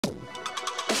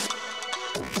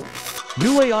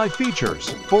New AI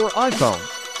features for iPhone.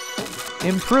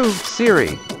 Improved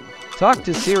Siri. Talk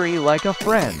to Siri like a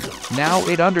friend. Now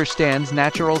it understands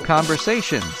natural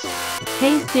conversations.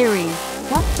 Hey Siri,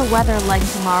 what's the weather like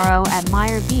tomorrow at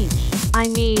Meyer Beach? I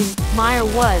mean, Meyer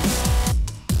Woods.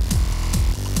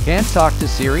 Can't talk to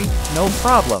Siri? No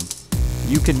problem.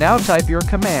 You can now type your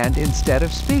command instead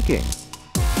of speaking.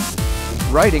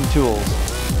 Writing tools.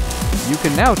 You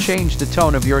can now change the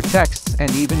tone of your texts and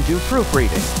even do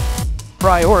proofreading.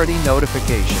 Priority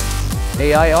notifications.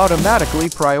 AI automatically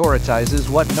prioritizes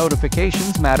what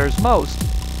notifications matters most.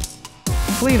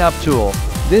 Cleanup tool.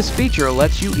 This feature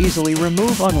lets you easily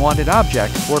remove unwanted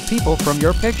objects or people from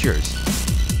your pictures.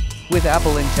 With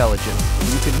Apple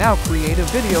Intelligence, you can now create a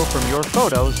video from your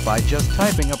photos by just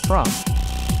typing a prompt.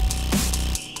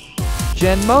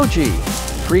 Genmoji.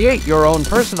 Create your own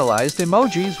personalized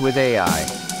emojis with AI.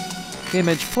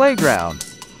 Image Playground.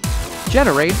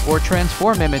 Generate or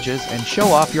transform images and show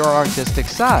off your artistic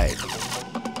side.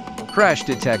 Crash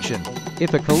detection.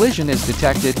 If a collision is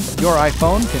detected, your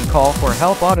iPhone can call for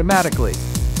help automatically.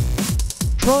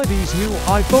 Try these new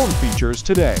iPhone features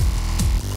today.